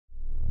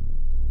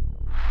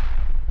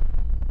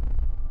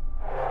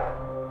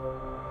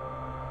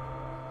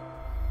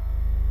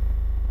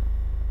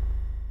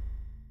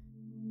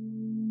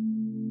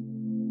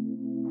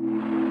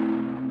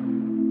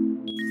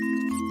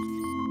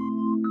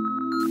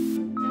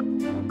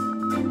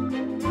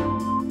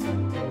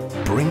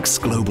Brink's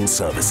Global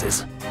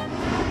Services,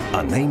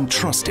 a name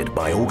trusted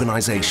by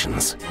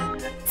organizations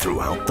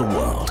throughout the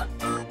world.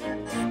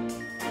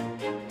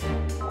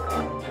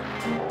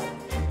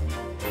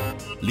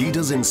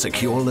 Leaders in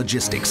secure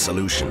logistics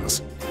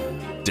solutions,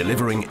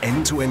 delivering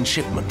end-to-end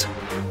shipment,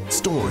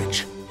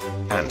 storage,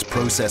 and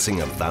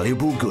processing of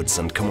valuable goods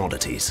and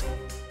commodities.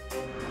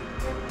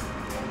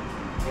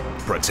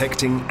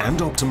 Protecting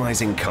and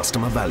optimizing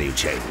customer value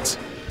chains,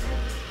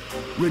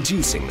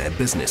 reducing their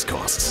business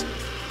costs,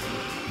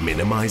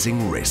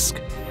 minimizing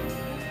risk.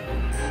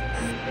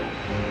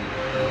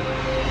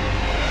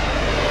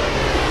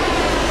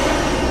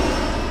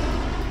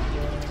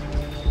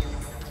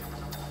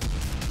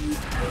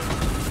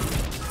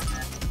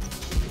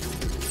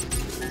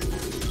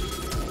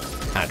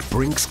 At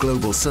Brink's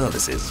Global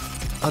Services,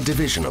 a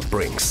division of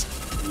Brink's,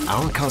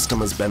 our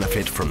customers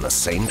benefit from the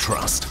same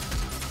trust,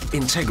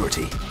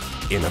 integrity,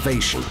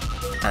 innovation,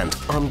 and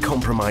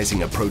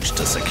uncompromising approach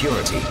to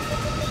security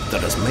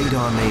that has made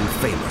our name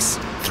famous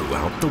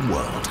throughout the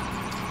world.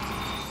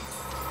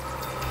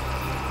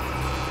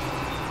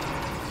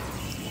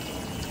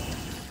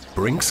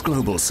 Brink's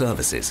Global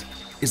Services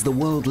is the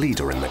world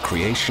leader in the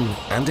creation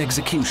and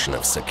execution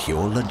of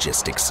secure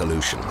logistics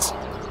solutions.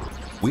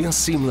 We are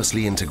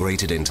seamlessly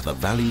integrated into the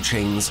value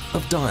chains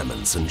of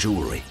diamonds and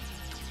jewelry,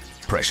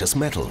 precious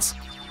metals,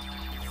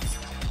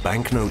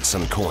 banknotes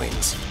and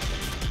coins,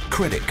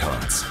 credit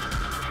cards,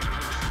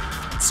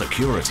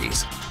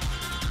 securities,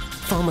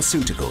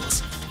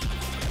 pharmaceuticals,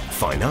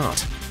 fine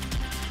art,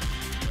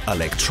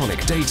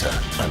 electronic data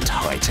and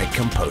high-tech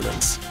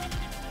components.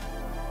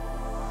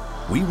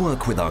 We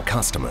work with our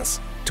customers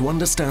to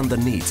understand the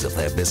needs of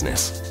their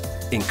business,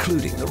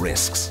 including the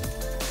risks,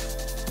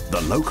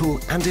 the local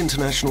and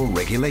international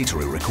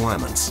regulatory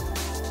requirements,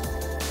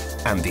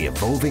 and the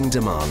evolving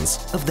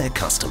demands of their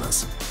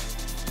customers.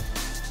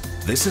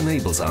 This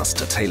enables us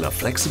to tailor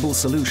flexible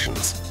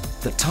solutions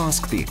that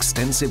task the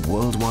extensive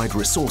worldwide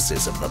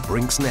resources of the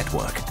Brink's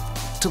network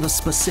to the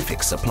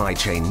specific supply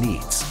chain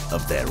needs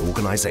of their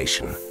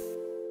organization.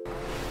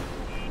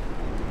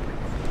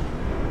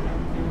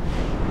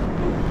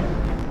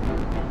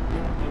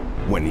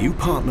 When you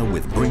partner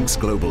with Brink's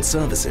Global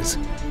Services,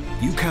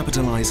 you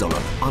capitalize on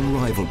an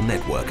unrivaled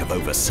network of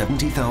over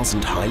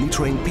 70,000 highly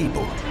trained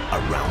people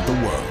around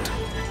the world.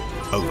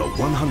 Over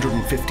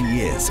 150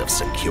 years of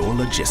secure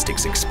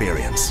logistics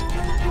experience.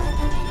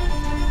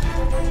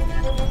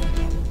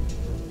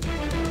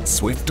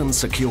 Swift and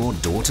secure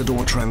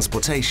door-to-door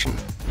transportation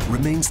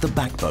remains the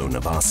backbone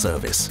of our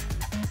service.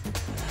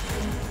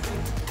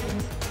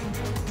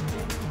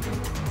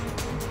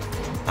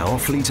 Our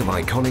fleet of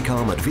iconic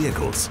armored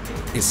vehicles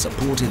is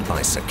supported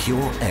by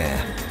secure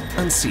air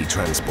and sea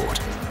transport.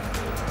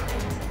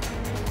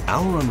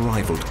 Our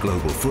unrivaled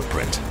global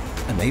footprint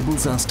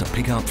enables us to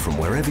pick up from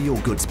wherever your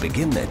goods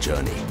begin their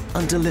journey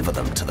and deliver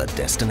them to the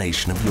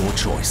destination of your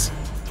choice.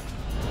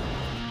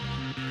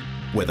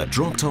 Whether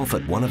dropped off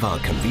at one of our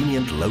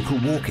convenient local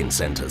walk-in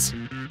centres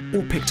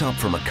or picked up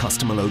from a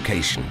customer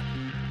location,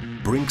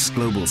 Brink's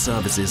Global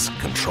Services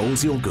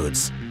controls your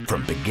goods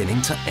from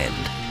beginning to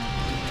end.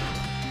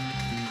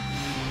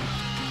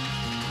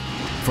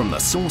 From the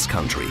source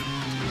country,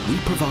 we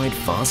provide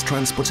fast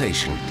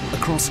transportation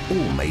across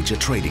all major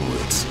trading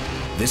routes.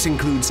 This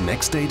includes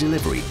next-day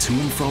delivery to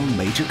and from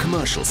major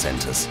commercial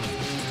centres.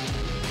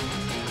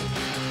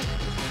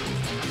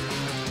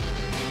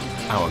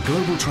 Our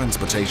global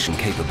transportation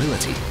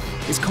capability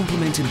is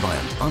complemented by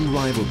an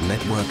unrivaled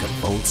network of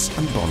vaults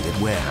and bonded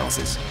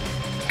warehouses,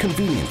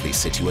 conveniently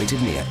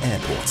situated near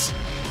airports,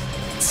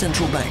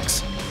 central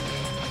banks,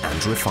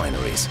 and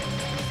refineries,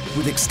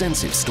 with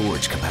extensive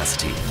storage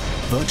capacity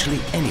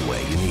virtually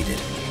anywhere you need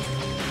it.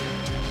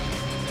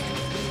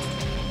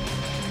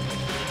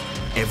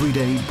 Every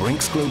day,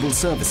 Brink's Global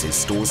Services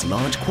stores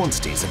large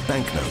quantities of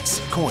banknotes,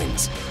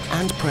 coins,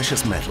 and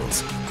precious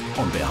metals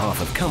on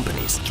behalf of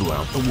companies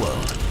throughout the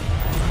world.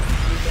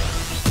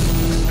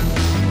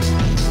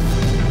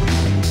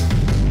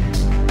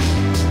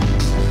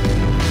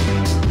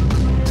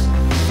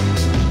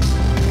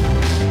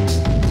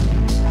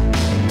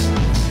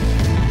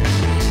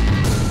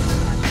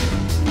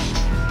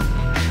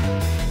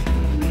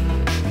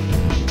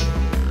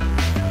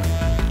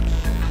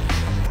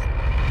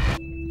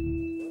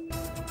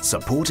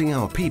 Supporting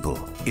our people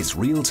is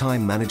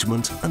real-time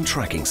management and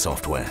tracking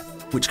software,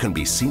 which can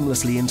be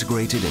seamlessly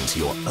integrated into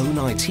your own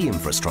IT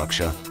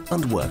infrastructure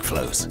and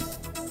workflows.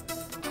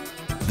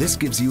 This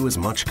gives you as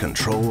much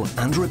control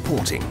and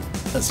reporting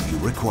as you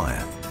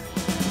require.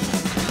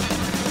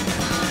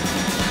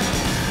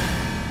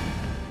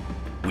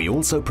 We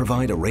also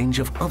provide a range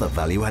of other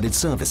value-added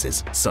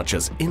services, such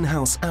as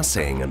in-house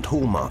assaying and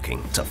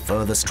hallmarking to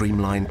further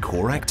streamline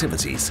core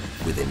activities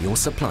within your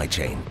supply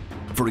chain.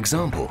 For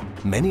example,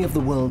 many of the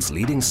world's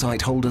leading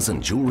site holders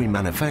and jewelry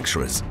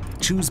manufacturers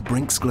choose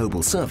Brink's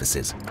Global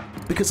Services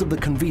because of the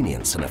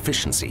convenience and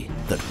efficiency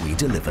that we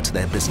deliver to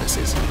their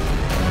businesses.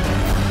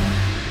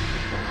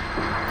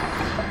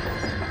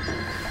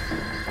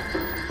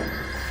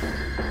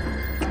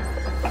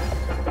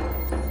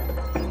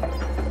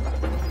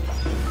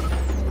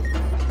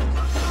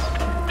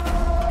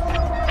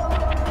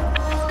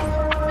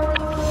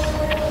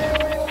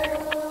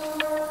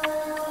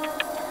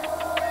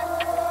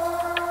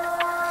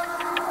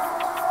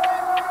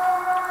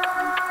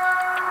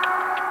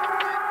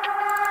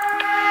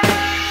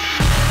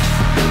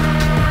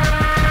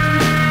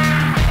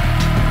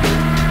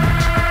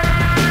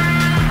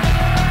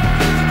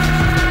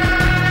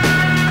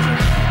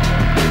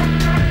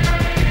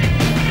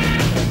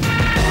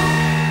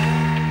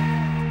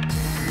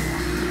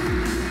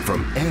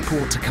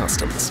 airport to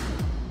customs,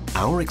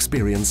 our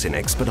experience in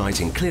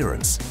expediting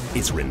clearance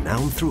is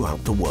renowned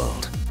throughout the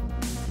world.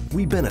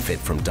 We benefit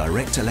from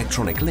direct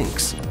electronic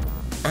links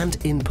and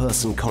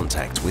in-person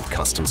contact with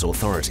customs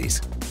authorities.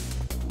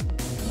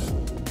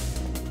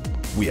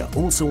 We are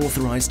also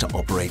authorized to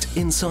operate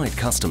inside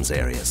customs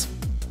areas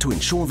to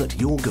ensure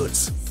that your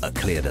goods are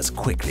cleared as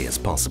quickly as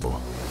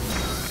possible.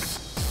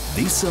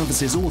 These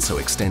services also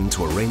extend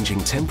to arranging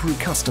temporary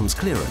customs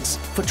clearance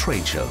for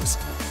trade shows,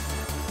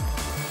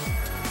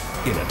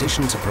 in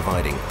addition to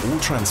providing all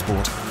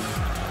transport,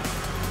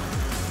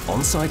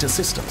 on-site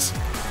assistance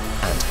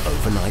and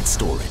overnight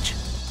storage.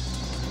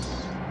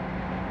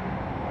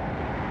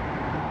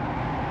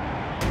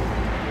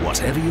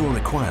 Whatever your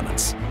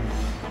requirements,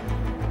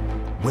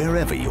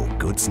 wherever your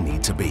goods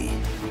need to be.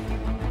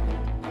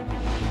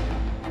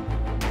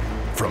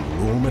 From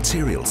raw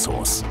material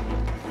source,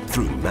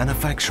 through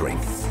manufacturing,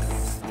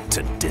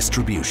 to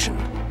distribution.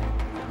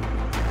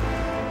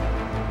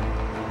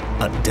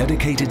 A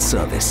dedicated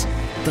service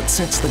that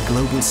sets the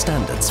global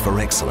standards for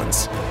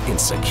excellence in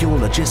secure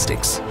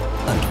logistics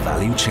and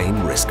value chain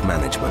risk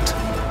management.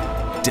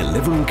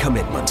 Delivering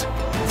commitment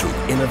through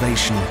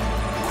innovation,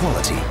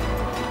 quality,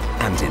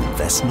 and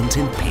investment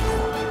in people.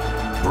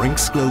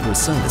 Brink's Global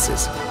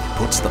Services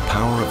puts the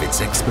power of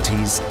its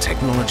expertise,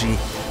 technology,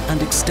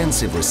 and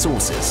extensive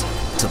resources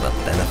to the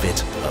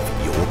benefit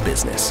of your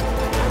business.